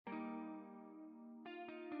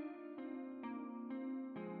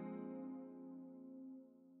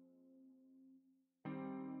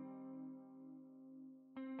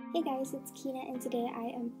Hey guys, it's Kina and today I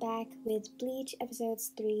am back with Bleach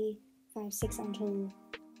episodes 3, 5, 6 until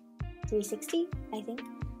 360, I think.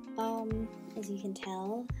 As you can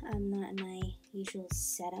tell, I'm not in my usual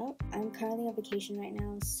setup. I'm currently on vacation right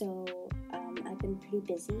now, so I've been pretty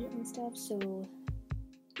busy and stuff, so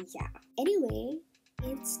yeah. Anyway,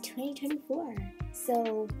 it's 2024,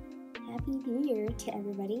 so Happy New Year to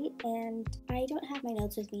everybody, and I don't have my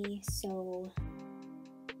notes with me, so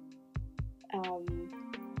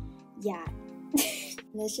yeah.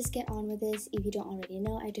 Let's just get on with this. If you don't already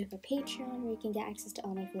know, I do have a Patreon where you can get access to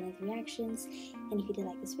all my full-length reactions. And if you did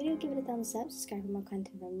like this video, give it a thumbs up, subscribe for more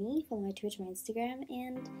content from me, follow my Twitch, my Instagram,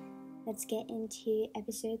 and let's get into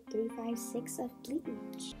episode 356 of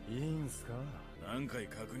Bleach. 何回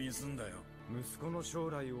確認すんだよ。息子の将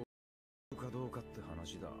来をかどうかって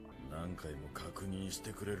話だ。何回も確認し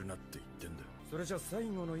てくれるなって言ってんだよ。それじゃ最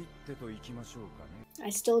後の一手と行きましょうかね。I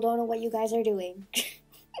still don't know what you guys are doing.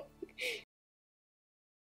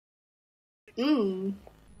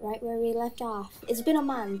 Right where we left off. It's been a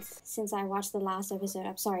month since I watched the last episode.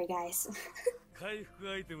 I'm sorry, guys. 回復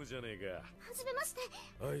アイテムじゃねえか。はじめまして。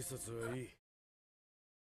挨拶はいい。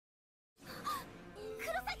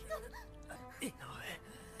黒崎君。井上。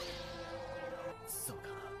そうか。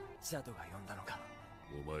シャドウが呼んだのか。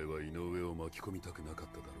お前は井上を巻き込みたくなかっ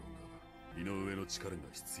ただろうが、井上の力が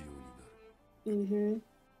必要になる。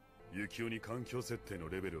ユキオに環境設定の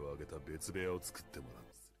レベルを上げた別部屋を作ってもらう。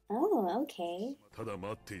Oh, okay. ただ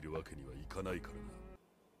待っているわけにはいかないからな。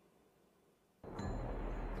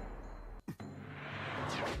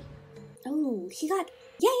Oh, he got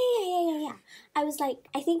yeah. I was like,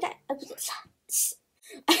 I think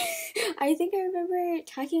I think I remember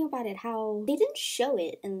talking about it, how they didn't show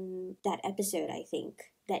it in that episode, I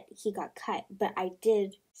think, that he got cut, but I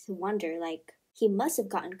did wonder, like, he must have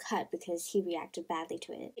gotten cut because he reacted badly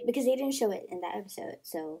to it, because they didn't show it in that episode.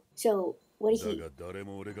 So what did he?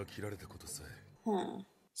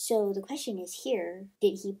 So the question is here,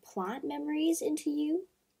 did he plant memories into you?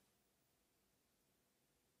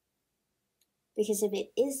 Because if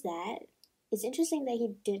it is that, it's interesting that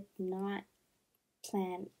he did not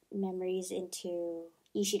plant memories into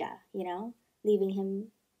Ishida, you know, leaving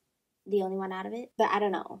him the only one out of it. But I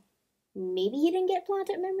don't know. Maybe he didn't get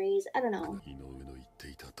planted memories? I don't know.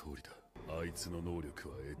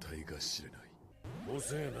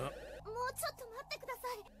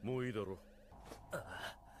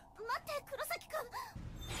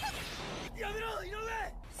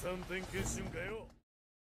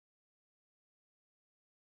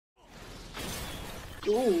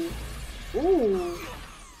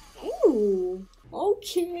 Ooh,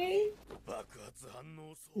 okay.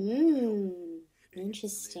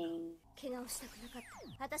 Interesting.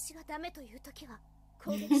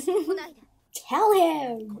 Tell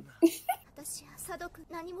him! 私は査読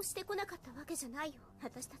何もしてこなかったわけじゃないよ。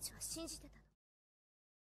私たちは信じてた。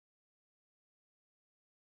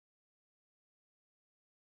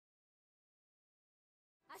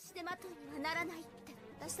足手まといにはならないって。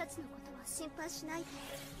私たちのことは心配しないで。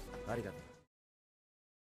ありがと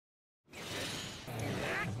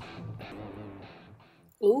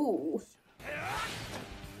う。Ooh.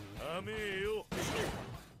 ダメよ。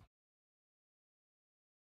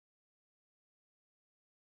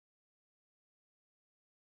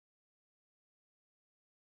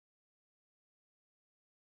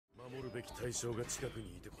守るべき対象が近く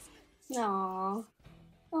にいてこそ。Aww,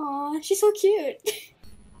 she's so cute.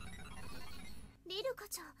 リルカ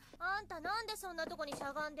ちゃん、あんたなんでそんなとこにし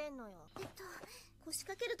ゃがんでんのよ。腰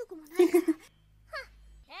掛けるとこもないから。はっ、テー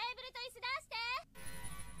ブルと椅子出し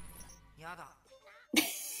て。やだ。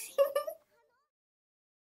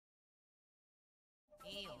い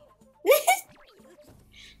いよ。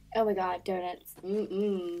Oh my god, donuts.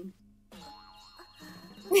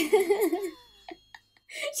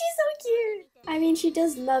 She's so cute. I mean, she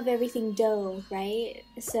does love everything dough, right?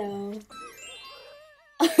 So,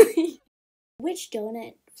 which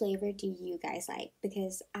donut flavor do you guys like?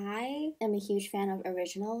 Because I am a huge fan of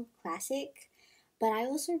original classic, but I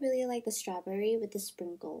also really like the strawberry with the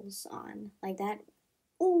sprinkles on. Like that.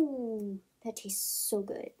 Ooh, that tastes so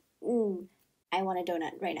good. I want a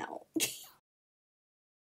donut right now.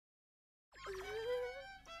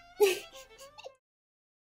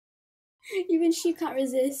 Even she can't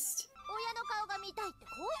resist. 親の顔が見たいって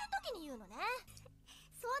こういう時に言うのね。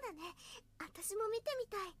そうだね。私も見てみ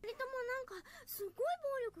たい。二人ともなんかすごい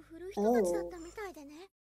暴力振るう人たちだったみたいでね。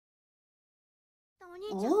お兄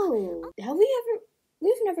ちゃん。Oh,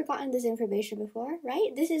 we've never gotten this information before,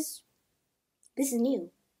 right? This is new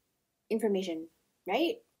information,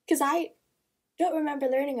 right? Because I don't remember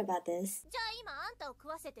learning about this. じゃあ今あんたを食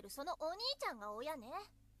わせてるそのお兄ちゃんが親ね。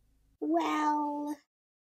Well.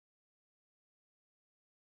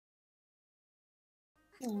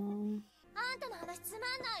 Aww. あんたの話つまん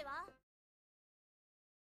ないわ。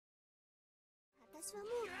私はもう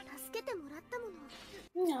助けてもらったもの。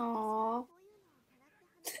Aww. I'm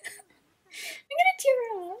gonna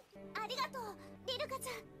tear up. ありがとう、リルカち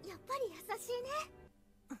ゃん。やっぱり優しいね。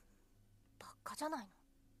バカじゃないの。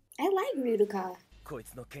I like Ruruka. こい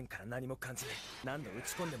つの剣から何も感じねえ。何度打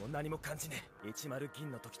ち込んでも何も感じねえ。10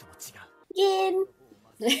銀の時とも違う。 Gin.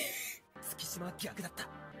 月島は逆だった。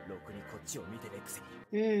ろくにこっちを見てねえくせに。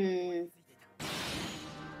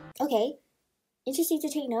Okay. Interesting to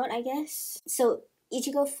take note, I guess. So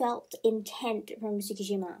Ichigo felt intent from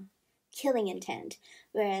Tsukishima, killing intent,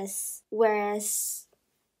 whereas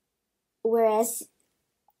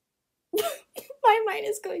my mind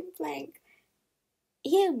is going blank.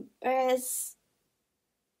 Whereas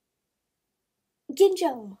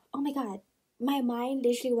Ginjo, oh my god, my mind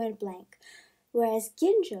literally went blank. Whereas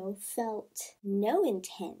Ginjo felt no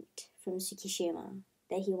intent from Tsukishima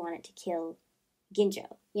that he wanted to kill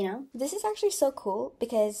Ginjo, you know? This is actually so cool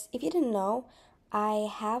because if you didn't know, I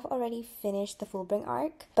have already finished the Fullbring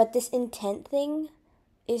arc, but this intent thing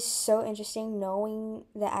is so interesting knowing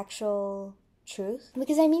the actual truth.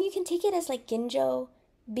 Because I mean, you can take it as like Ginjo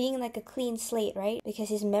being like a clean slate, right? Because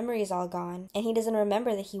his memory is all gone and he doesn't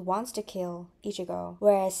remember that he wants to kill Ichigo.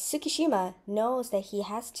 Whereas Tsukishima knows that he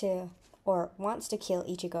has to or wants to kill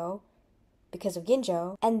Ichigo because of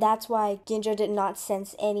Ginjo, and that's why Ginjo did not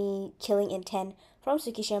sense any killing intent from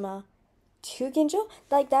Tsukishima to Ginjo.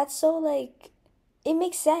 Like, that's so, like, it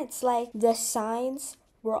makes sense. Like, the signs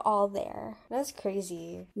were all there. That's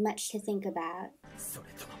crazy. Much to think about.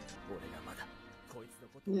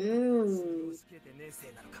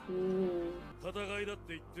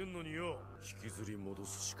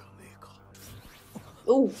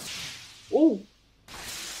 Oh. Oh.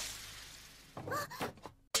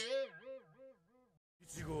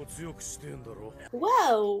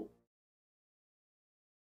 Whoa.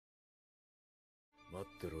 待っ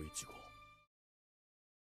てろ、イチゴ。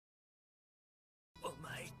お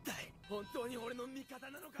前一体本当に俺の味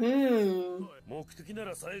方なのか。目的な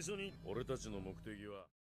ら最初に。俺たちの目的は。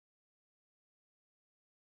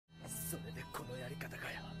それでこのやり方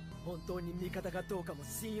かよ。本当に味方かどうかも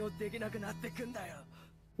信用できなくなってくんだよ。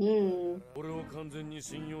俺を完全に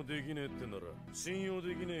信用できねえってなら、信用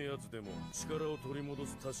できねえやつでも力を取り戻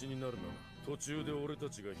す足しになるな。途中で俺た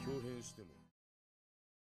ちが表変しても。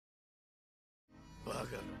バカだ。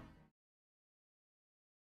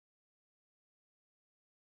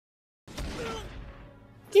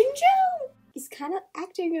Ginjo is kind of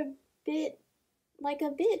acting a bit like a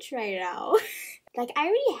bitch right now. Like, I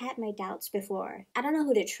already had my doubts before. I don't know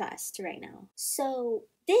who to trust right now. So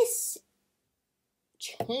this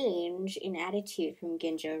change in attitude from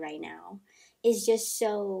Ginjo right now is just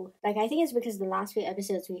so, like, I think it's because the last few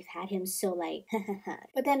episodes we've had him so, like,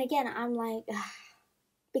 but then again, I'm like,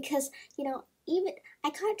 because, you know, even, I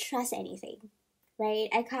can't trust anything, right?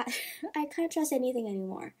 I can't trust anything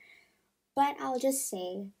anymore. But I'll just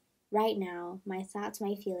say, right now, my thoughts,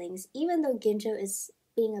 my feelings, even though Ginjo is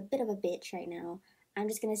being a bit of a bitch right now, I'm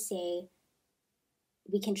just gonna say,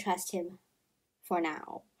 we can trust him for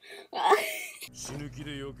now. Oh?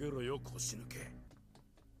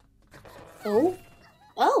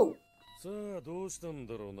 Oh!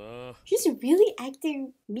 He's really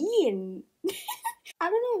acting mean. I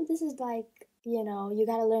don't know if this is like, you know, you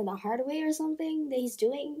gotta learn the hard way or something that he's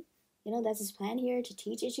doing. You know, that's his plan here to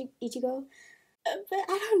teach Ichigo. But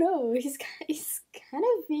I don't know, he's kind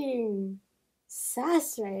of being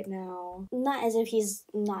sus right now. Not as if he's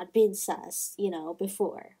not been sus, you know,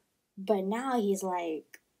 before. But now he's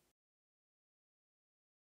like...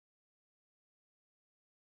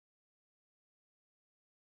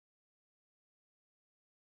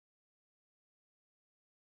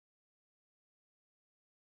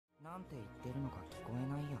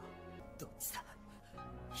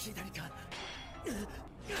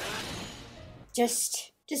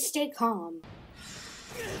 Just stay calm.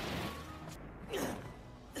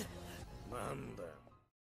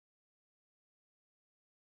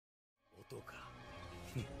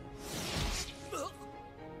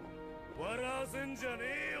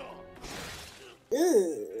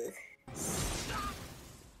 Ugh.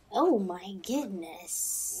 Oh my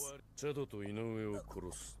goodness.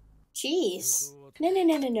 Jeez.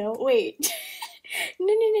 No. Wait.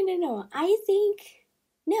 No. I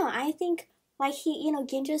think like he, you know,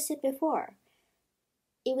 Ginjo said before,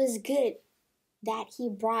 it was good that he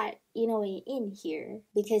brought Inoue in here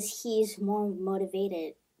because he's more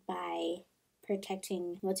motivated by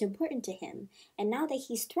protecting what's important to him. And now that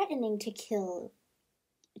he's threatening to kill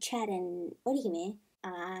Chad and Orihime.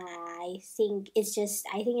 I think it's just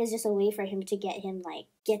a way for him to get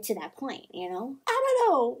to that point, you know? I don't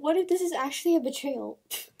know. What if this is actually a betrayal?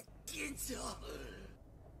 Ginjo!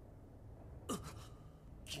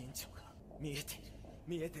 Ginjo が見えている。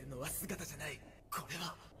見えてるのは姿じゃない。これ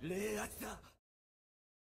は霊圧だ。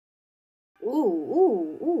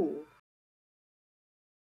Ooh.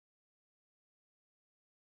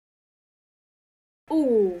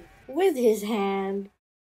 Ooh, with his hand.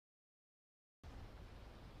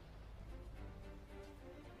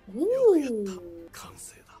 Ooh.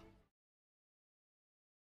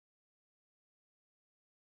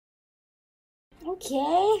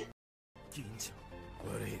 Okay.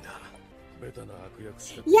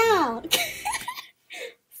 Yeah.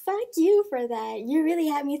 Fuck you for that. You really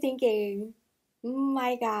had me thinking.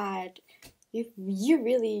 My God. You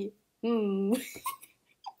really.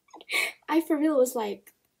 I for real was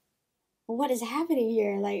like, what is happening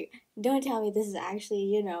here? Like, don't tell me this is actually,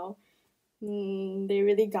 you know, they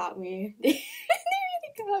really got me. They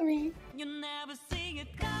really got me. You never see it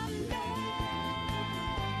come back.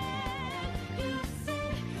 You say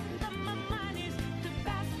that my mind is the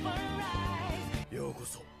best for us.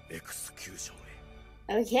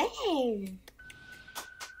 Okay.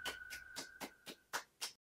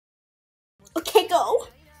 Okay, go.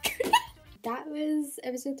 That was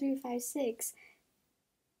episode 356.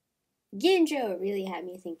 Ginjo really had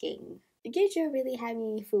me thinking. Ginjo really had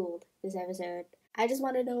me fooled this episode. I just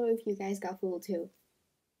want to know if you guys got fooled too.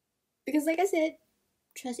 Because like I said,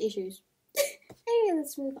 trust issues. Anyway,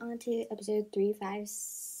 let's move on to episode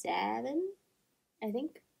 357, I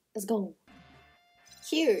think. Let's go.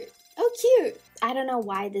 Cute. Oh, cute. I don't know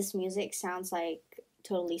why this music sounds like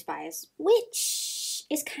Totally Spies, which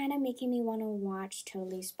is kind of making me want to watch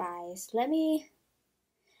Totally Spies. Let me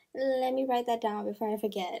write that down before I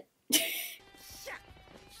forget.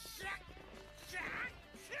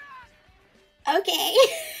 Okay.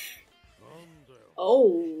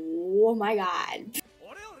 Oh my God.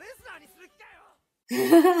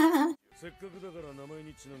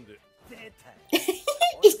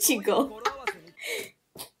 Ichigo.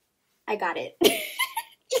 I got it.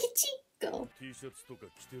 Ichigo.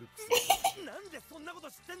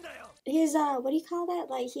 His what do you call that?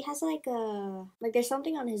 Like he has like there's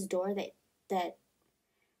something on his door that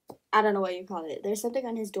I don't know what you call it. There's something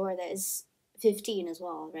on his door that is 15 as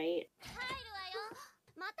well, right?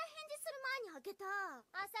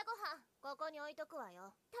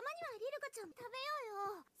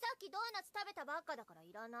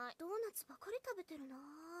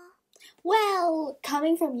 Well,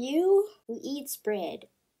 coming from you, who eats bread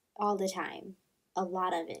all the time, a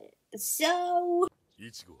lot of it. So.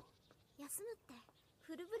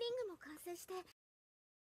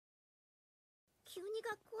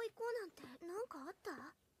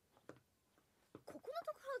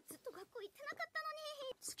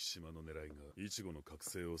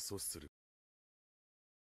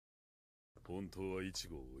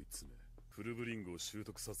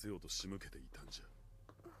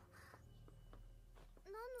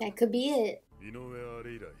 That could be it.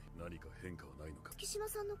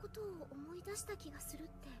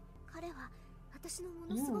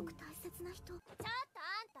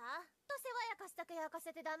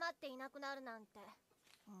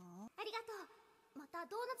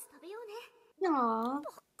 Aww.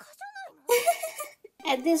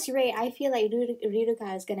 At this rate, I feel like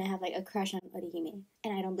Riruka is gonna have like a crush on Orihime,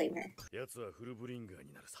 and I don't blame her.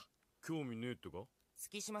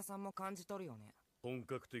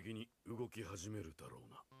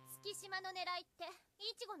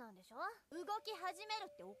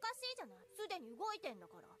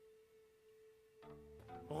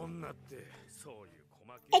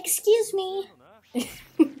 Excuse me.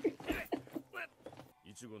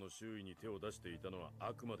 イチゴの周囲に手を出していたのは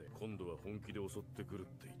あくまで今度は本気で襲ってくるっ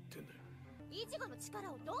て言ってんだよ。イチゴの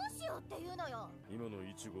力をどうしようっていうのよ。今の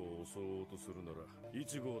イチゴを襲おうとするなら、イ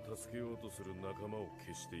チゴを助けようとする仲間を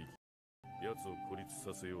消していき、奴を孤立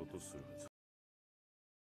させようとするはず。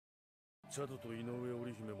チャドと井上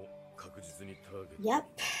織姫も確実にターゲット。Yep.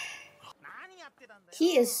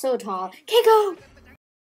 He is so tall. Keiko!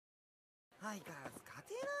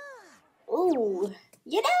 Ooh,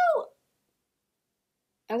 you know,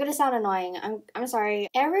 I'm gonna sound annoying. I'm sorry.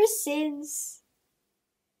 Ever since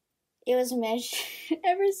it was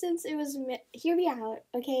hear me out,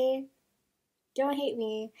 okay? Don't hate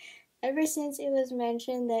me. Ever since it was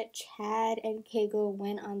mentioned that Chad and Keiko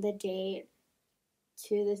went on the date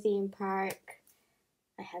to the theme park,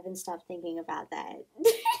 I haven't stopped thinking about that.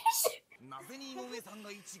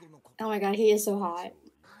 Oh my God, he is so hot.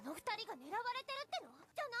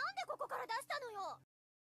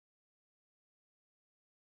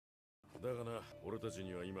 だがな、俺たち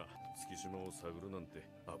には今月島を探るなんて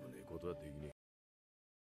危ねえことはできねえ。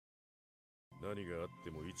何があっ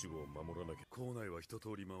てもイチゴを守らなきゃ。校内は一通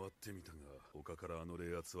り回ってみたが、他からあの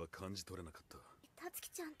冷圧は感じ取れなかった。たつき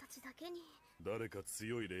ちゃんたちだけに誰か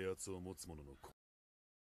強い冷圧を持つ者の。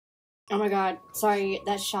 Oh my god, sorry,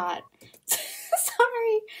 that shot.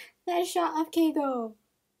 Sorry, that shot of Keiko.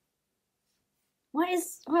 What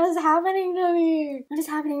is happening to me? What is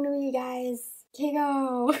happening to me, guys?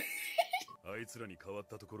 Keiko. あいつらに変わっ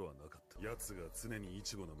たところはなかった。奴が常にイ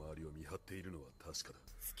チゴの周りを見張っているのは確かだ。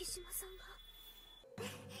月島さんが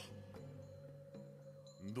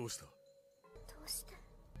どうした？どうして？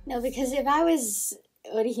 No, because if I was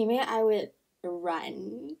Orihime, I would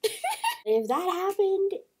run. If that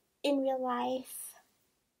happened in real life,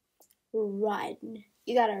 run.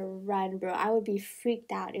 You gotta run, bro. I would be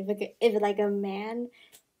freaked out if like a man,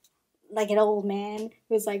 like an old man,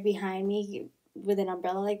 was like behind me with an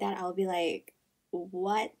umbrella like that. I would be like,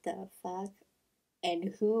 what the fuck?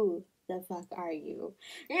 And who the fuck are you?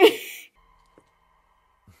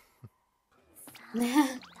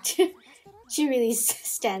 She really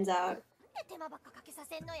stands out. 手間ばっかかけさ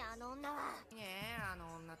せんのや、あの女は。ねえ、あ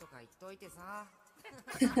の女とか言っといてさ。じゃあ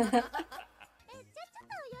ちょっと寄せ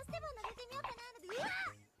棒投げてみようかな。うわ！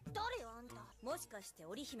誰よあんた。もしかして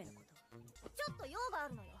織姫のこと？ちょっと用があ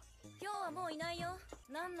るのよ。今日はもういないよ。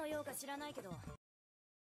何の用か知らないけど。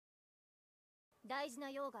大事な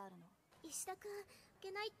用があるの。石田くん、い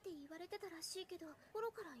けないって言われてたらしいけど、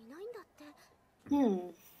頃からいないんだって。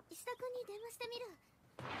石田くんに電話してみる。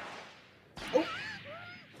リル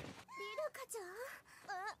カちゃん？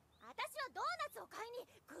私はドーナツを買いに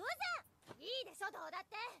偶然。いいでしょ、どうだっ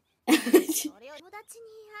て。それを友達に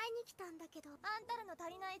会いに来たんだけど、あんたらの足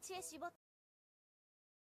りない知恵絞っ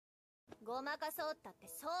ごまかそうったって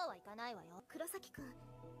そうはいかないわよ。黒崎くん、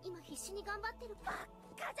今必死に頑張ってる。ばっ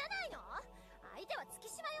かじゃないの？相手は月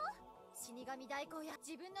島よ。死神代行や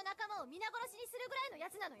自分の仲間を皆殺しにするぐらいのや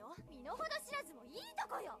つなのよ。身の程知らずもいいと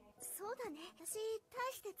こよ。そうだね。私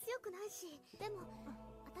大して強くないし、でも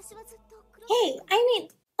私はずっと黒。 Hey, I mean,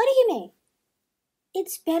 Orihime.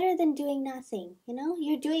 It's better than doing nothing, you know?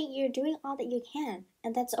 You're doing all that you can,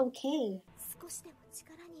 and that's okay. 少しでも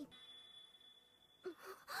力に。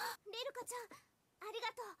リルカちゃん、ありが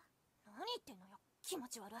とう。何言ってんのよ、気持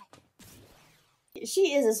ち悪い。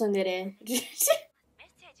 She is a tsundere. メッセ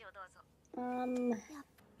ージをどうぞ。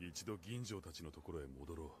一度銀城たちのところへ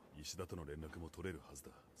戻ろう。石田との連絡も取れるはず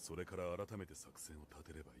だ。それから改めて作戦を立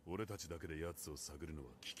てればいい。俺たちだけで奴を探るの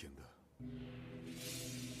は危険だ。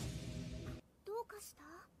どうかした？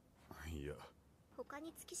いや、他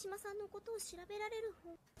に月島さんのことを調べられる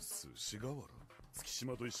方。寿司河原？月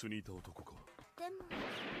島と一緒にいた男か。でも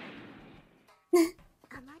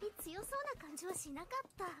あまり強そうな感じはしなか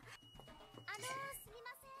った。すみ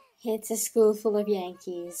ません。 It's a school full of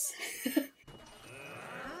Yankees.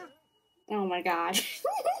 Oh my god.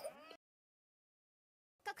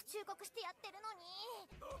 忠告してやってるの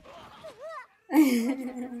に。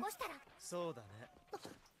起こしたら。そうだね。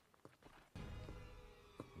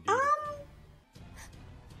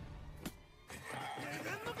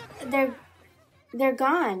They're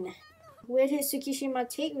gone. Where did Tsukishima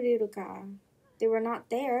take Ryuruka? They were not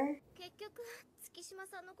there. 結局月島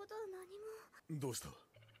さんのことは何も。どうした？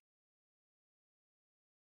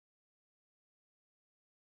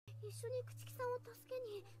一緒に朽木さんを助け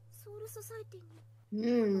にソウルソサイティに。ど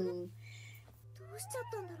うしちゃっ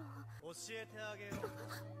たんだろう。教えてあげよう。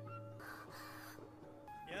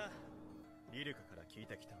いや、リルカから聞い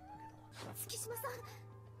てきたんだけど。月島さん、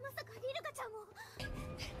まさかリルカちゃんも。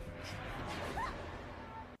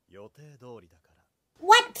予定通りだから。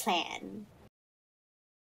What plan?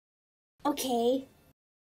 Okay.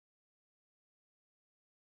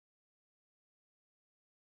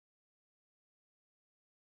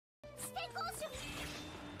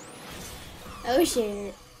 Oh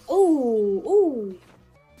shit. Oh, oh.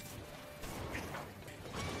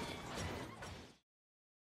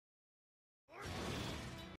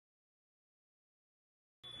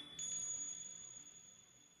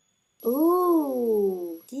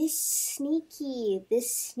 Ooh, this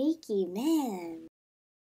sneaky man.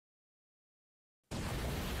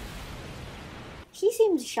 He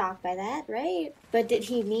seemed shocked by that, right? But did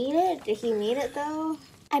he mean it? Did he mean it though?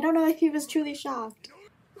 I don't know if he was truly shocked.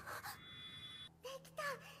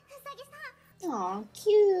 Aw,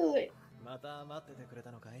 cute. また待っててくれ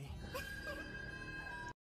たのかい?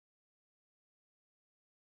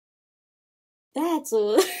 That's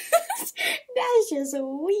just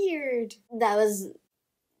weird. That was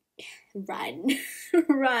run.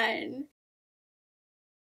 Run.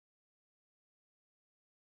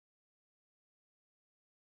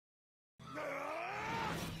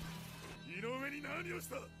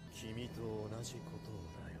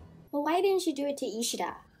 Well, why didn't you do it to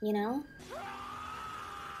Ishida, you know?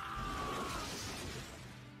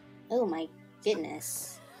 Oh my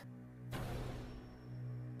goodness.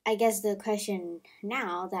 I guess the question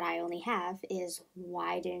now that I only have is,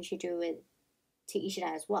 why didn't you do it to Ishida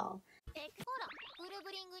as well?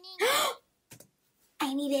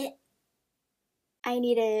 I need it. I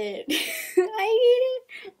need it. I need it.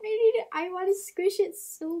 I need it. I want to squish it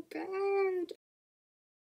so bad.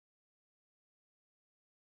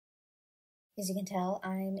 As you can tell,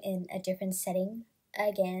 I'm in a different setting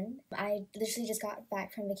again. I literally just got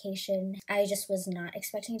back from vacation. I just was not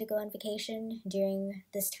expecting to go on vacation during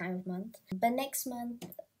this time of month. But next month,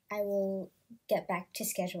 I will get back to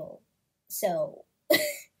schedule. So...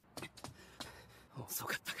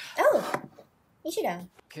 Oh! Ishida.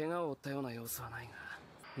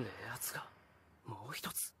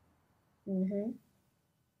 Mm-hmm.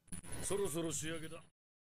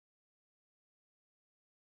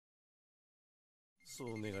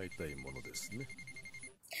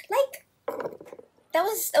 Like, that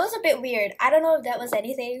was a bit weird. I don't know if that was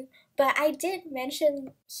anything, but I did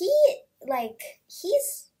mention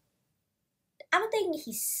I don't think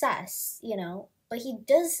he's sus, you know, but he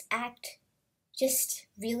does act just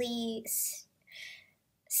really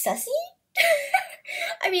sussy?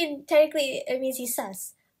 I mean, technically it means he's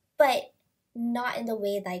sus, but not in the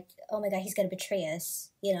way like, oh my god, he's gonna betray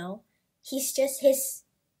us, you know? He's just, his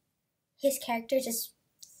character just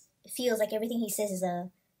feels like everything he says is a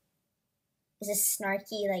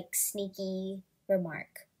snarky, like, sneaky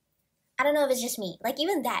remark. I don't know if it's just me. Like,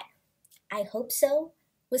 even that, I hope so,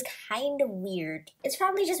 was kind of weird. It's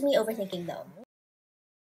probably just me overthinking, though.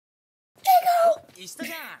 Ginjo!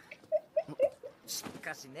 し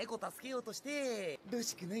かし猫助けようとしてる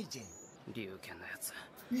しくないじゃん。龍拳のやつ、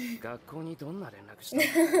学校にどんな連絡したの？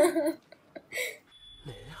ね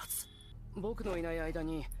え、僕のいない間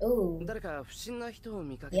に誰か不審な人を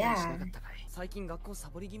見かけたりしなかったかい？最近学校サ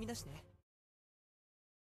ボり気味だしね。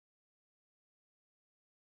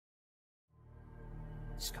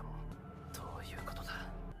しかもどういうことだ？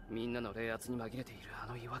みんなの冷圧に紛れているあ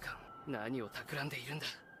の違和感、何を企んでいるんだ？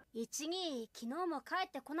一義、昨日も帰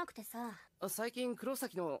ってこなくてさ。最近黒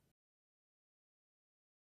崎の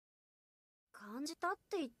感じたっ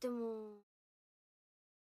て言っても、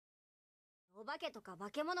お化けとか化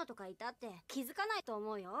け物とかいたって気づかないと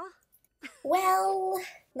思うよ。Well,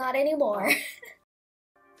 not anymore. はい、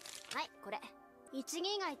これ。一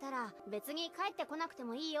義がいたら別に帰ってこなくて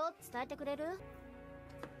もいいよって伝えてくれる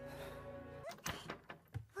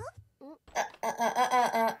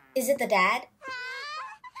？Is it the dad?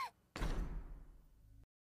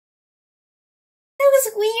 That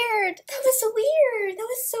was weird. That was weird. That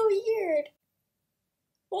was so weird.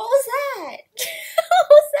 What was that? What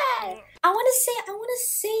was that? I want to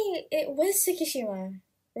say it was Tsukishima,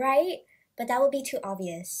 right? But that would be too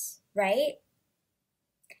obvious, right?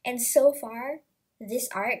 And so far, this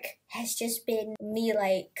arc has just been me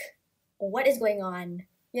like, what is going on?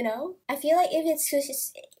 You know? I feel like if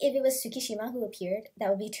it was Tsukishima who appeared, that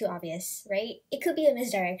would be too obvious, right? It could be a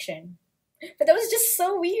misdirection. But that was just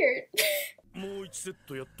so weird. もう1セッ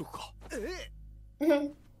トやっとくか。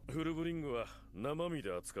フルブリングは生身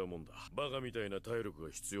で扱うもんだ。バカみたいな体力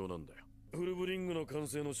が必要なんだよ。フルブリングの完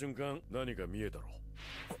成の瞬間、何か見えたろ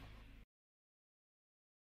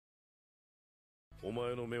う。お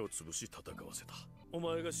前の目を潰し戦わせた。お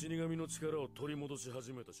前が死神の力を取り戻し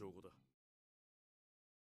始めた証拠だ。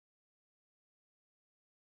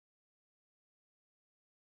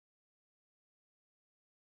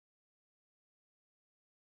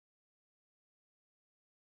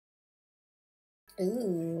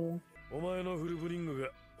Ooh. お前のフルブリングが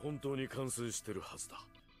本当に完成してるはずだ。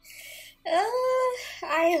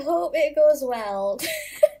I hope it goes well.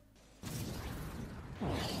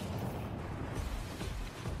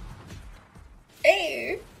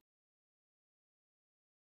 Hey.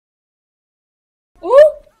 Ooh,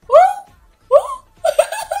 ooh, ooh.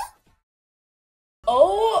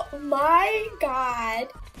 Oh my god.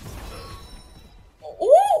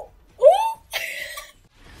 Ooh, ooh.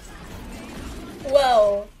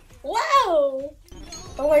 Whoa. Wow.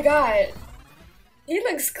 Oh my god. He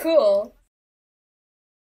looks cool.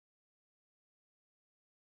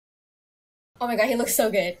 Oh my god, he looks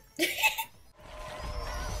so good.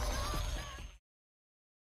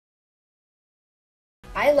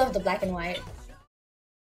 I love the black and white.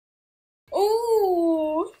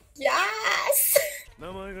 Ooh, yes!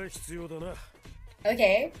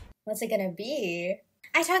 Okay, what's it gonna be?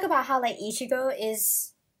 I talk about how like Ichigo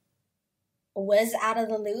was out of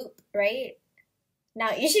the loop, right? Now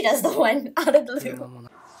Ishida's the one out of the loop.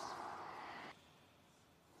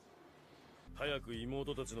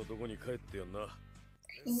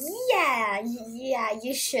 Yeah, yeah,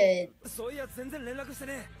 you should.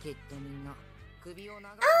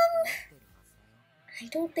 I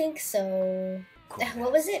don't think so.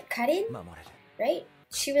 What was it? Karin? Right?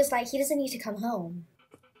 She was like, he doesn't need to come home.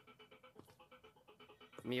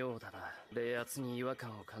 妙だな。冷圧に違和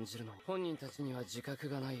感を感じるのに本人たちには自覚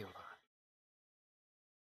がないようだ。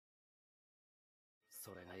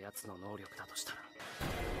それが奴の能力だとしたら、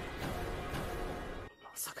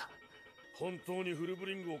まさか本当にフルブ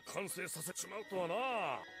リングを完成させちまうとはな。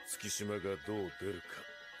月島がどう出るか。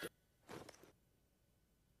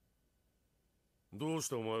どうし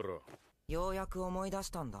たお前ら。ようやく思い出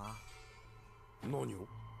したんだ。何を？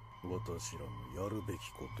私らのやるべ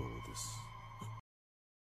きことです。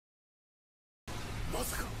ま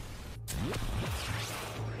さか。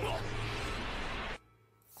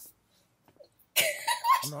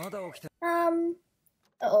まだ起きて。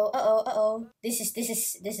Uh-oh. This is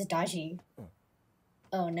dodgy.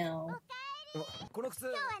 Oh no. この靴。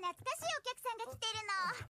今日は懐かしいお客さんが来てる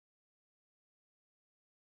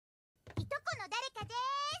の。いとこの誰かです。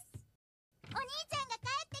お兄ちゃんが帰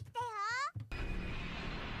ってきたよ。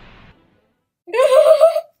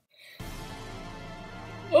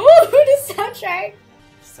Oh, the soundtrack.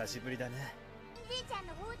 久しぶりだね。じいちゃん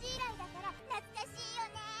の法事以来だから懐かしいよ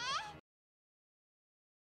ね。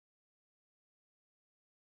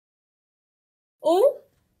Oh?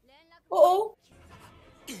 Uh-oh.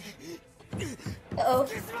 Uh-oh. どう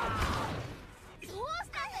したんだよ、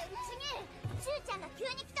うちに。しゅうちゃんが急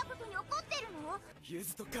に来たことに怒ってるの？ゆ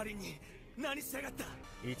ずとカリンに何しやがった。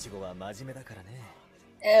イチゴは真面目だからね。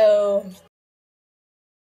Oh.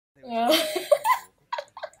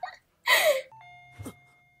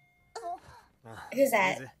 Who's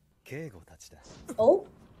that? 敬語たちだ。Oh?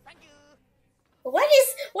 What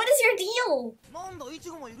is your deal? なんだ、イチ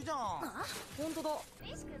ゴもいるじゃん。本当だ。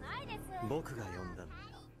嬉しくないです。僕が呼んだんだよ。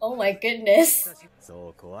Oh my goodness. そ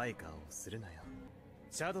う怖い顔をするなよ。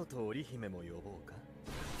シャドウと織姫も呼ぼうか。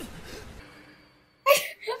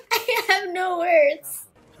I have no words.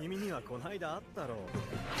 君にはこないだあったろう。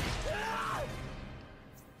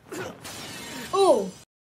Oh.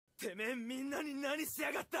 てめえみんなに何し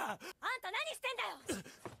やがった。あんた何してんだよ。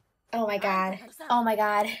 Oh my god. Oh my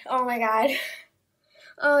god. Oh my god.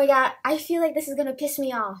 Oh my god. I feel like this is gonna piss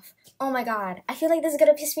me off. Oh my god. I feel like this is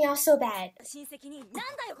gonna piss me off so bad. 親戚になんだ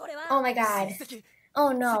よこれは。 Oh my god.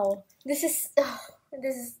 Oh no. This is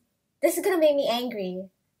gonna make me angry.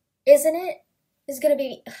 Isn't it? This is gonna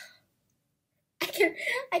be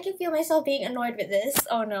I can feel myself being annoyed with this.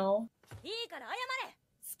 Oh no. いいから謝れ。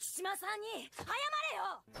月島さんに謝れ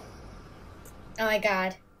よ。 Oh my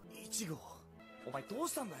god. イチゴ、お前どう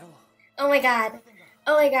したんだよ。 Oh my god.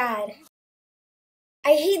 Oh my god.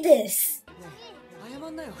 I hate this. 謝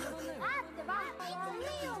んなよ。あってば、い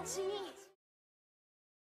いよ、うちに。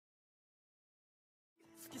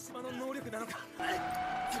月島の能力なのか。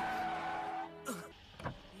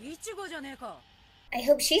イチゴじゃねえか。 I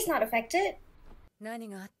hope she's not affected. 何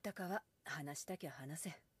があったかは話したきゃ話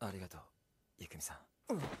せ。ありがとう、ゆくみさん。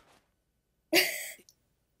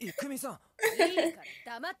ゆくみさん。いいか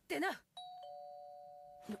ら黙ってな。は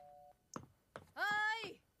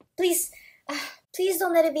い。 Please, please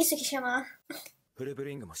don't let it be Tsukishima. フルブ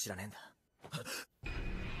リングも知らねえんだ。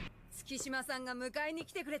月島さんが迎えに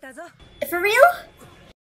来てくれたぞ。 For real?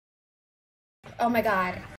 Oh my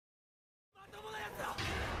god.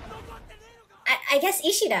 I guess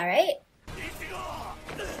Ishida, right?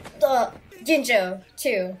 The Ginjo,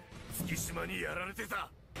 too. 月島にやられて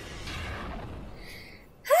た。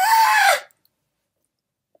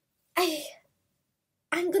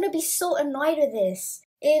I'm gonna be so annoyed with this.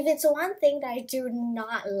 If it's one thing that I do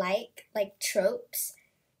not like tropes,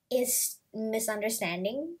 is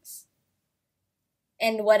misunderstandings.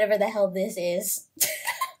 And whatever the hell this is.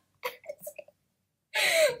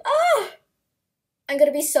 Oh, I'm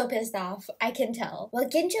gonna be so pissed off. I can tell. Well,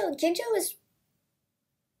 Ginjo is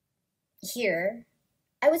here.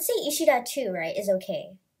 I would say Ishida too, right, is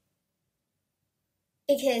okay.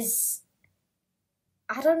 Because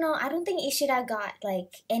I don't know, I don't think Ishida got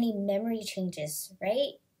like any memory changes,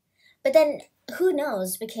 right? But then who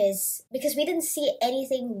knows, because we didn't see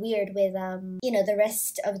anything weird with the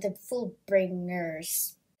rest of the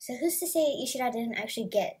Fullbringers. So who's to say Ishida didn't actually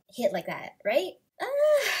get hit like that, right?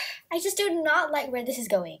 I just do not like where this is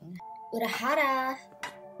going. Urahara,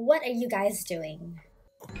 what are you guys doing?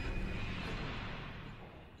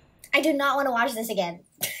 I do not want to watch this again.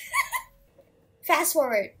 Fast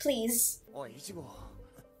forward, please.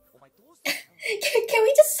 Can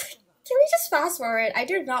we just fast forward? I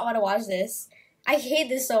do not want to watch this. I hate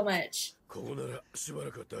this so much. ここならしば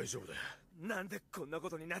らくは大丈夫だ。なんでこんなこ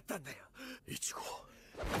とになったんだよ。イチゴ。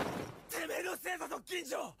てめえのせいだぞ、銀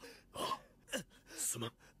城。あ、すま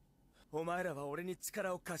ん。お前らは俺に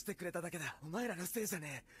力を貸してくれただけだ。お前らのせいじゃ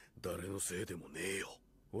ねえ。誰のせいでもねえよ。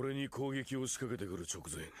俺に攻撃を仕掛けてくる直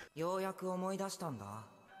前、ようやく思い出したんだ。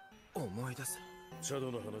思い出す。チャ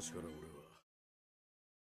ドの話から俺は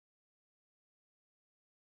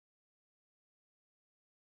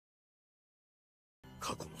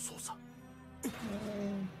過去の操作、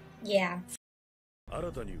Yeah.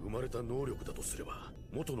 新たに生まれた能力だとすれば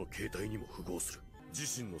元の形態にも符合する。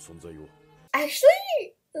自身の存在を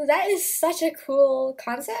Actually, that is such a cool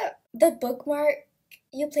concept. The bookmark,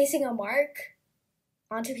 you placing a mark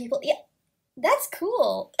onto people. Yeah, that's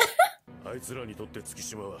cool. あいつらにとって月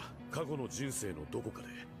島は過去の人生のどこかで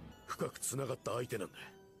深くつながった相手なんだ。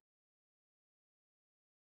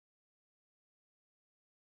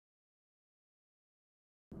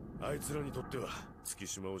あいつらにとっては月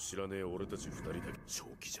島を知らねえ俺たち二人だけ正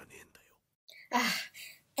気じゃねえんだよ。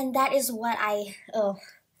And that is what I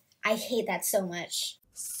hate that so much.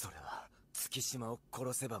 それは月島を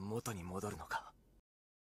殺せば元に戻るのか。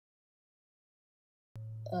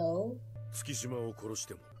Oh. 月島を殺し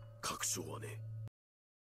ても確証はね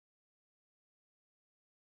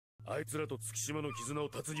え。あいつらと月島の絆を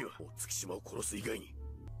断つにはもう月島を殺す以外に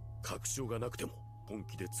確証がなくても本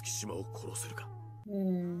気で月島を殺せるか。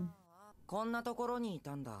こんなところにい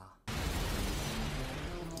たんだ。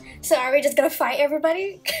So are we just gonna fight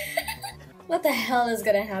everybody? What the hell is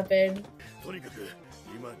gonna happen? とにかく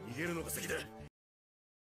今逃げるのが先だ。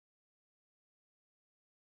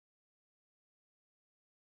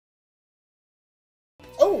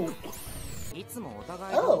Oh. いつもお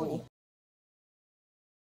互い通り。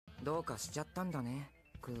どうかしちゃったんだね、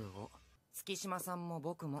空を。月島さんも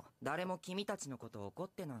僕も誰も君たちのことを怒っ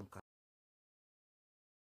てなんか。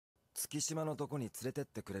月島のとこに連れてっ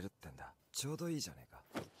てくれるってんだ。ちょうどいいじゃねえか。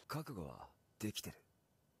覚悟はできてる。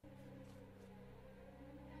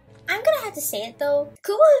I'm gonna have to say it though.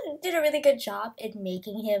 Kubo did a really good job in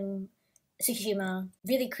making him, Tsukishima,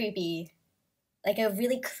 really creepy. Like a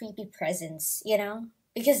really creepy presence, you know?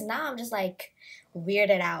 Because now I'm just like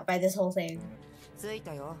weirded out by this whole thing. 着い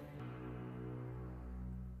たよ。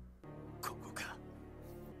ここか。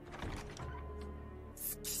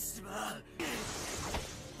月島。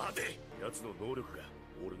待て、奴の能力が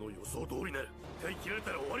俺の予想通りなら使い切られ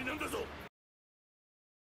たら終わりなんだぞ。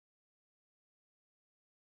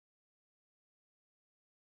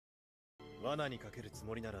罠にかけるつ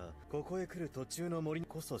もりならここへ来る途中の森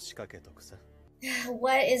こそ仕掛けとくさ。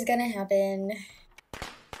What is gonna happen?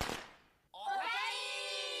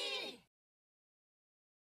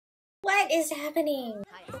 What is happening?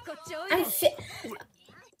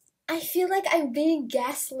 I feel like I'm being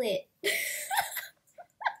gaslit.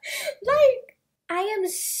 Like, I am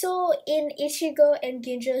so in Ichigo and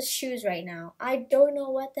Ginjo's shoes right now. I don't know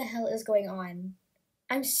what the hell is going on.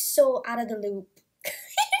 I'm so out of the loop.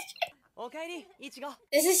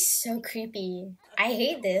 This is so creepy. I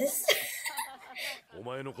hate this. お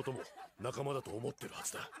前のことも仲間だと思ってるは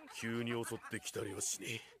ずだ。急に襲ってきたりはしね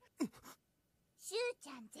え。しゅうち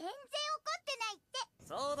ゃん全然怒ってないって。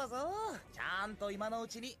そうだぞ。ちゃんと今のう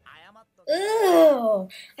ちに謝っと。Ew,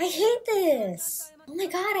 I hate this. Oh my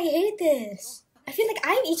god, I hate this. I feel like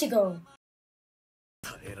I'm Ichigo.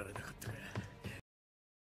 耐えられなかったか。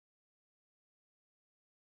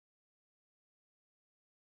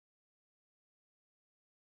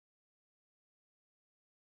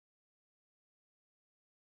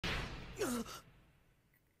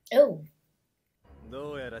Oh.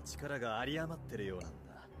 どうやら力が有り余ってるようなん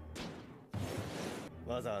だ。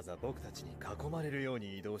わざわざ僕たちに囲まれるよう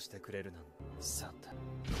に移動してくれるなんて。サンタ。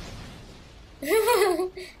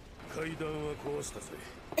階段は壊したぜ。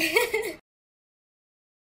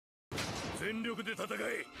全力で戦え。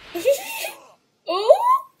Oh?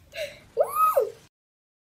 Woo!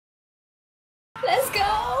 Let's go!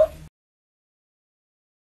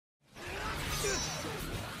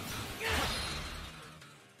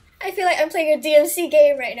 I feel like I'm playing a DMC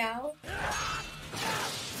game right now.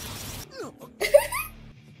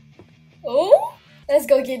 Oh? Let's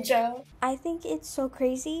go, Ginjo. I think it's so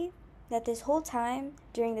crazy that this whole time,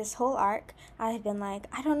 during this whole arc, I've been like,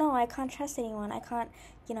 I don't know, I can't trust anyone. I can't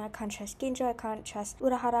trust Ginjo, I can't trust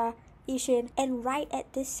Urahara, Ishin. And right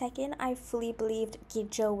at this second, I fully believed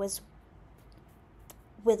Ginjo was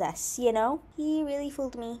with us, you know? He really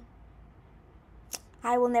fooled me.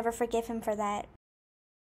 I will never forgive him for that.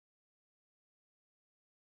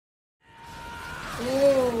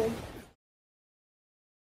 Ooh.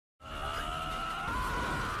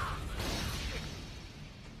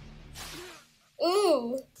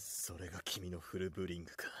 Ooh. それが君のフルブリン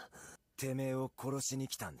グか。てめえを殺しに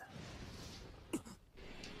来たんだ。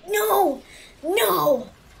No! No!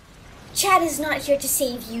 Chad is not here to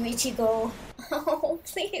save you, Ichigo. Oh,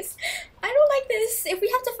 please. I don't like this. If we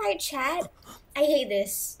have to fight Chad, I hate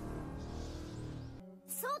this.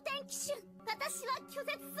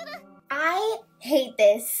 I hate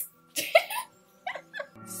this.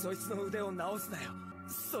 そいつの腕を治すなよ。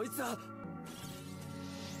そいつは。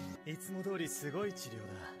いつも通りすごい治療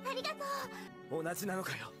だ。ありがとう。同じなの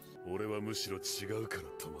かよ。俺はむしろ違うから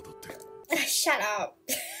戸惑ってる。Shut up.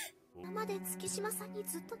 今まで月島さんに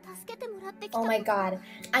ずっと助けてもらってきた。 Oh my god.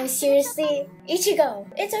 I'm seriously... Ichigo,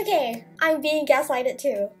 it's okay. I'm being gaslighted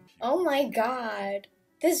too. Oh my god.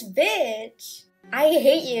 This bitch. I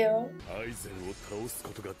hate you. アイゼンを倒すこ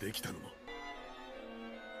とができたのも。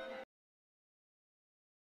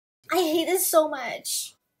I hate this so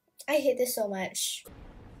much. I hate this so much.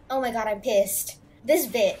 Oh my god, I'm pissed. This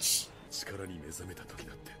bitch. 力に目覚めた時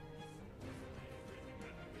だって。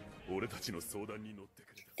俺たちの相談に乗って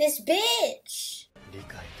くれた。This bitch. 理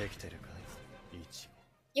解できてるかい、イチゴ。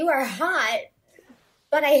You are hot,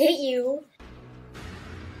 but I hate you.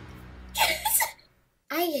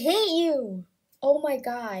 I hate you. Oh my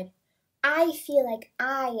god. I feel like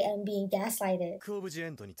I am being gaslighted. クオブジエ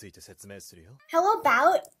ンドについて説明するよ。 How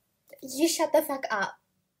about you shut the fuck up?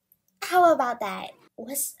 How about that?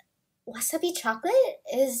 Wasabi chocolate?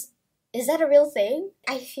 Is that a real thing?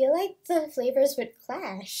 I feel like the flavors would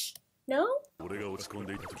clash. No? 俺が落ち込ん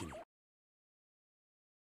でいた時に。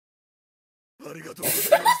ありがとうございま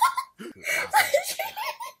す。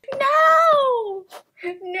No!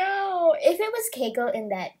 No! If it was Keiko in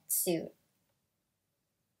that suit.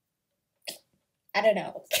 I don't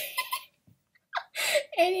know.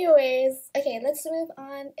 Anyways, okay, let's move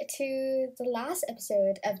on to the last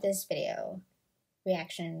episode of this video.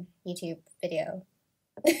 Reaction YouTube video.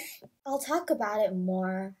 I'll talk about it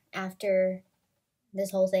more after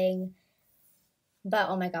this whole thing. But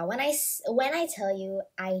oh my god, when I tell you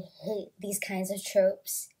I hate these kinds of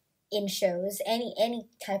tropes in shows, any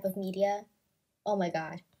type of media, oh my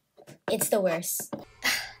god, it's the worst.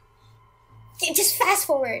 Just fast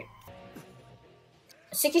forward.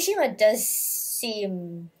 Tsukishima does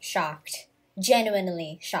seem shocked,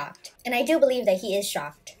 genuinely shocked, and I do believe that he is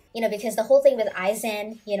shocked. You know, because the whole thing with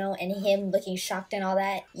Aizen, you know, and him looking shocked and all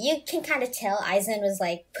that, you can kind of tell Aizen was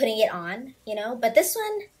like putting it on, you know. But this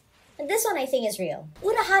one I think is real.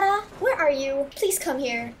 Urahara, where are you? Please come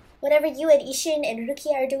here. Whatever you and Ishin and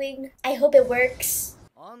Ruki are doing, I hope it works.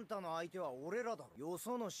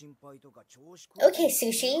 Okay,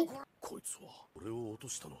 Sushi. こいつは俺を落と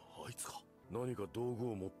したのはあいつか。何か道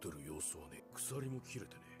具を持ってる様子はね。鎖も切れ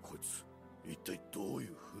てね。こいつ一体どうい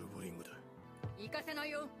うフルブリングだ。行かせな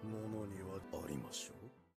いよ。ものにはありましょう。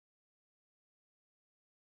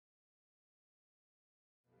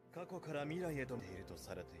過去から未来へといると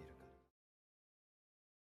されているから。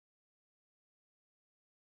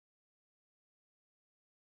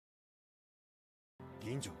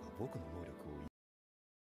銀城が僕の能力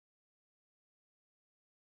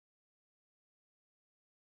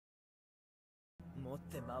を持っ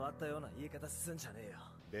て回ったような言い方すんじゃねえよ。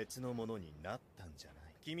別のものになったんじゃない。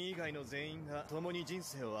君以外の全員が共に人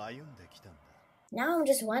生を歩んできたんだ。Now I'm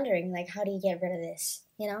just wondering, like, how do you get rid of this?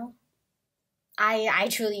 You know,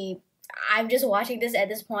 I'm just watching this at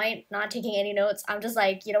this point, not taking any notes. I'm just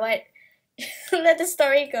like, you know what? Let the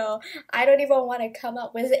story go. I don't even want to come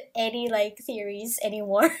up with any like theories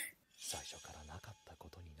anymore. 最初からなかったこ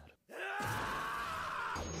とになる。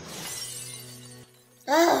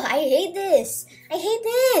Oh, I hate this. I hate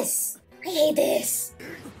this. I hate this.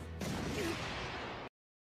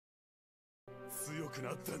 強く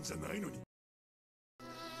なったんじゃないのに。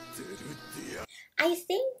I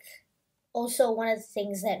think also one of the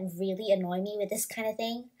things that really annoy me with this kind of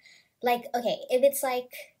thing, like, okay, if it's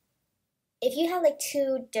like, if you have like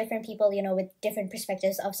two different people, you know, with different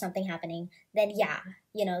perspectives of something happening, then yeah,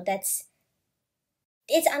 you know, it's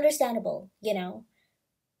understandable, you know.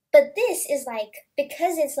 But this is like,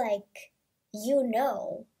 because it's like, you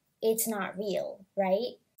know, it's not real,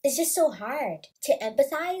 right? It's just so hard to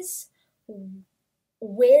empathize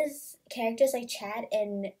with characters like Chad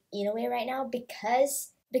and Inoue right now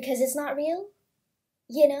because it's not real,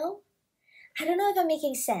 you know? I don't know if I'm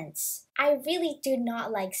making sense. I really do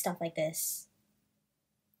not like stuff like this.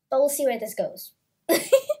 But we'll see where this goes.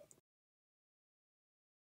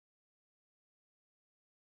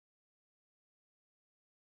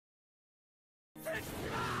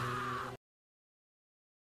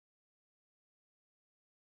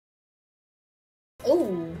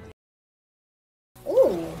 Ooh.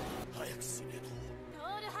 Ooh.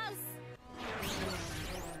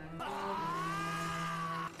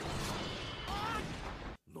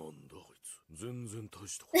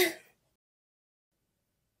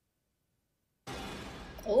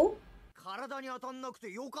 Oh? 体に当たんなく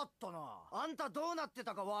てよかったな。あんたどうなって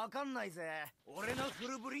たかわかんないぜ。俺のフ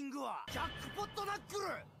ルブリングはジャックポットナックル。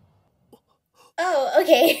 Oh,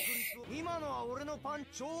 okay. 今のは俺のパン、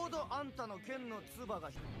ちょうどあんたの剣の唾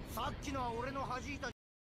が、さっきのは俺の弾いた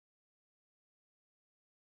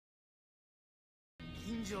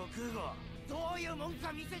金城空吾、どういうもん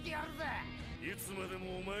か見せてやるぜ。いつまで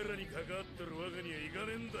もお前らに関わってるわけにはいか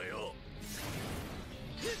ねえんだよ。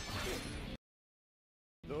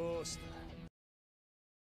どうした？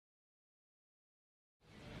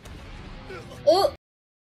 Oh.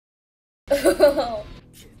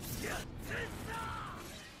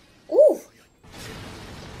 Ooh.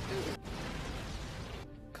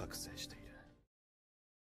 覚醒している。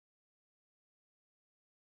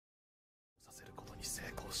させることに成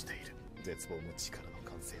功している。絶望の力の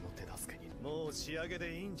完成の手助けに。もう仕上げ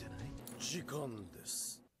でいいんじゃない？時間で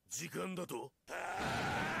す。時間だと。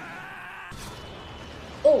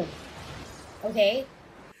 Oh. Okay.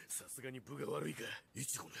 さすがに部が悪いか、イ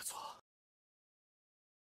チゴのやつは。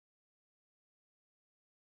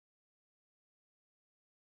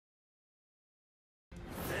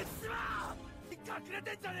隠れ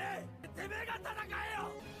てんじゃねえ。てめえが戦え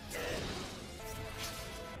よ。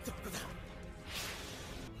どこだ。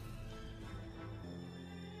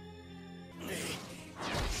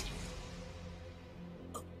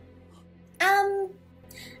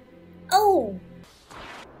Oh.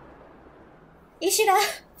 Ishida,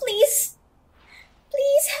 please.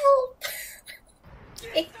 Please help.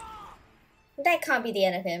 That can't be the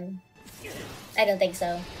end of him. I don't think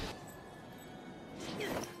so.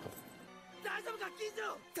 大丈夫か、銀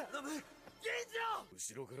城。頼む、銀城。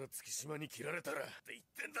後ろから月島に切られたらって言っ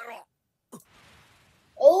てんだろ。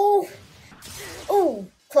Oh. Oh,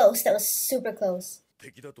 close. That was super close.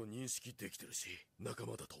 敵だと認識できてるし、仲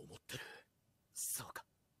間だと思ってる。そうか、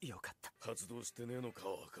よかった。発動してねえのか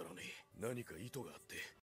はわからねえ。何か意図があって。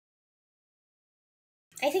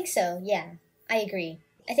I think so, yeah. I agree.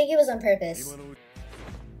 I think it was on purpose.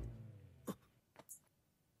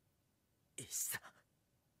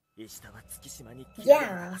 石田は月島に切られ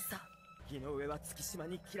てたさ。井上は月島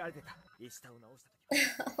に切られてた。石田を直し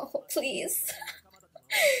た時。Oh, please.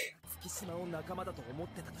 月島を仲間だと思っ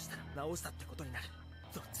てたとしたら直したってことになる。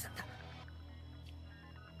どっちだった？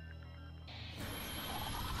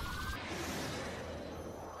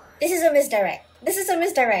 This is a misdirect. This is a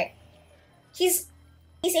misdirect. He's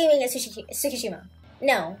aiming at Tsukishima.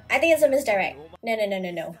 No, I think it's a misdirect.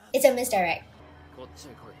 No. It's a misdirect. こっち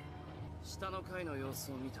へ来い。下の階の様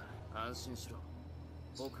子を見た。安心しろ。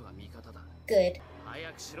僕は味方だ。Good.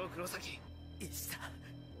 早くしろ、黒崎。石田。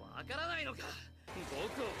わからないのか。僕を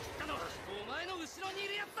切ったのはお前の後ろにい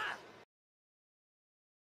るやつだ。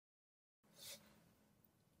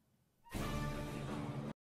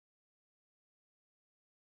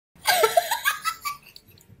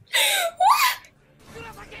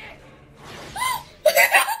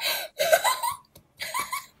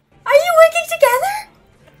Are you working together?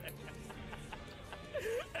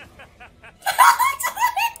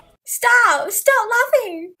 Stop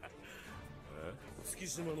laughing. 月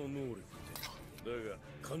島の能力ってだが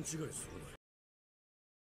勘違いする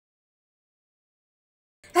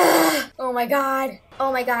な。Oh my god,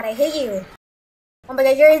 I hate you. Oh my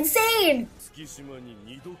god, you're insane. 月島に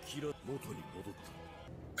二度切ら元に戻った。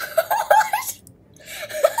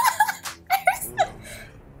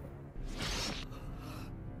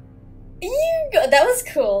That was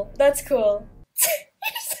cool. That's cool.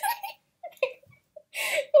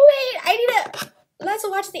 Wait, let's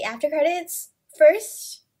watch the after credits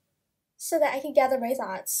first so that I can gather my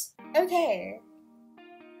thoughts. Okay.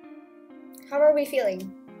 How are we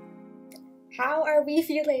feeling?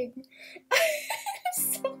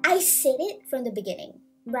 I said it from the beginning,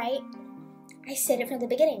 right? I said it from the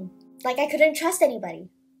beginning. Like I couldn't trust anybody,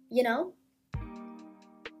 you know?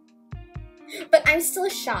 But I'm still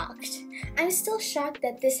shocked. I'm still shocked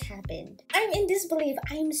that this happened. I'm in disbelief.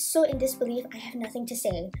 I'm so in disbelief. I have nothing to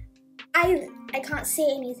say. I can't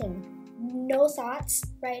say anything. No thoughts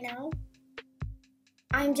right now.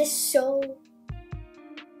 I'm just so...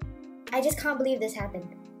 I just can't believe this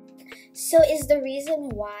happened. So is the reason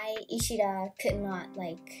why Ishida could not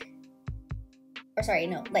like... Or sorry,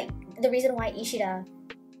 no. Like, the reason why Ishida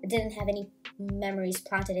didn't have any memories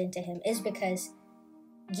planted into him is because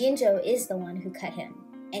Ginjo is the one who cut him,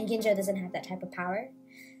 and Ginjo doesn't have that type of power,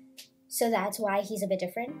 so that's why he's a bit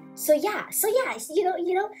different. So yeah,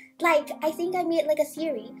 you know, like I think I made like a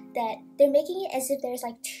theory that they're making it as if there's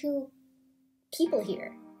like two people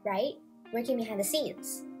here, right, working behind the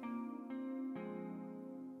scenes,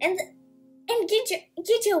 and And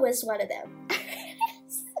Ginjo was one of them.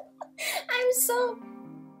 I'm so...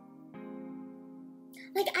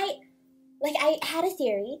 I had a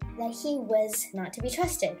theory that he was not to be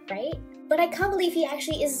trusted, right? But I can't believe he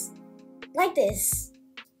actually is like this.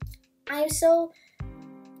 I'm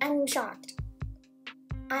shocked.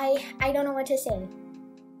 I don't know what to say.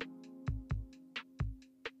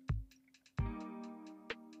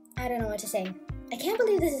 I don't know what to say. I can't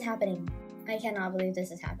believe this is happening. I cannot believe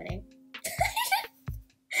this is happening.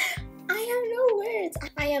 I have no words.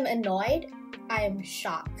 I am annoyed. I am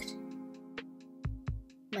shocked.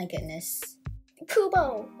 My goodness.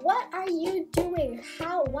 Kubo, what are you doing?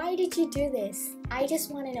 How? Why did you do this? I just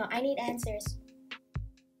want to know. I need answers.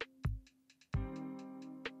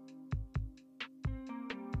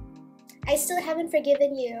 I still haven't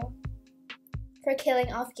forgiven you for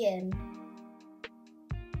killing off Gin.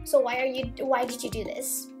 So why did you do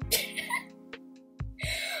this?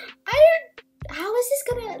 How is this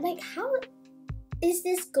gonna, how is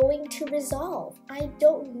this going to resolve? I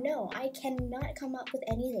don't know. I cannot come up with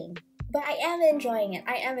anything. But I am enjoying it.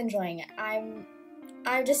 I'm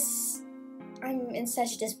in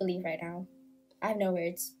such disbelief right now. I have no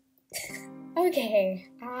words. Okay,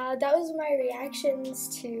 that was my reactions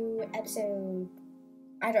to episode,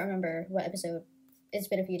 I don't remember what episode. It's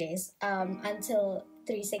been a few days. Until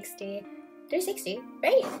 360. 360,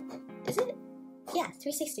 right? Is it? Yeah,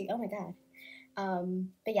 360. Oh my god.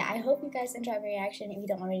 But yeah, I hope you guys enjoyed my reaction. If you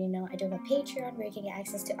don't already know, I do have a Patreon where you can get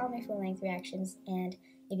access to all my full-length reactions. And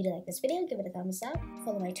if you do like this video, give it a thumbs up.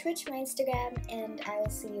 Follow my Twitch, my Instagram, and I will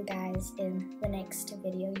see you guys in the next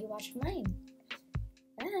video you watch of mine.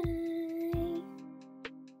 Bye!